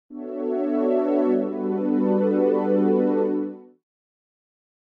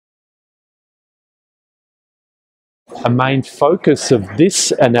A main focus of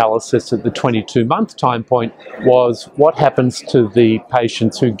this analysis at the 22-month time point was what happens to the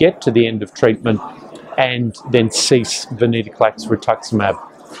patients who get to the end of treatment and then cease venetoclax rituximab.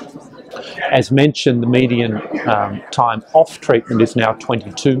 As mentioned, the median time off treatment is now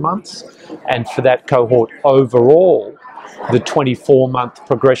 22 months, and for that cohort overall, the 24-month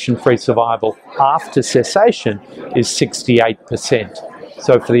progression-free survival after cessation is 68%.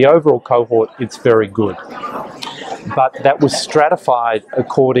 So for the overall cohort, it's very good. But that was stratified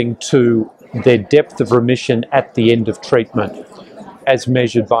according to their depth of remission at the end of treatment, as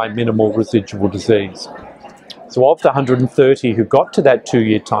measured by minimal residual disease. So of the 130 who got to that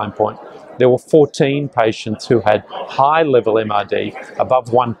 2-year time point, there were 14 patients who had high-level MRD, above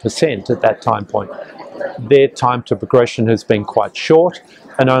 1% at that time point. Their time to progression has been quite short,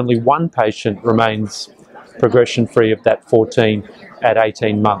 and only one patient remains progression-free of that 14 at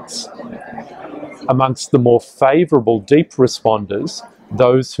 18 months. Amongst the more favourable deep responders,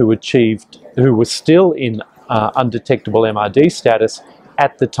 those who were still in undetectable MRD status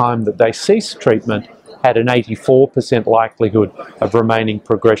at the time that they ceased treatment, had an 84% likelihood of remaining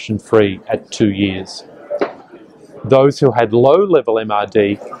progression-free at 2 years. Those who had low-level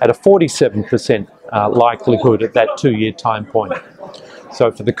MRD had a 47% likelihood at that 2-year time point.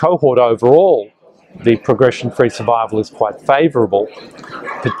 So for the cohort overall, the progression-free survival is quite favourable,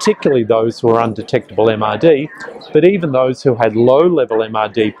 particularly those who are undetectable MRD, but even those who had low-level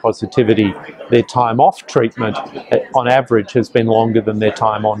MRD positivity, their time off treatment on average has been longer than their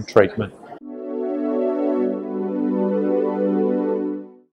time on treatment.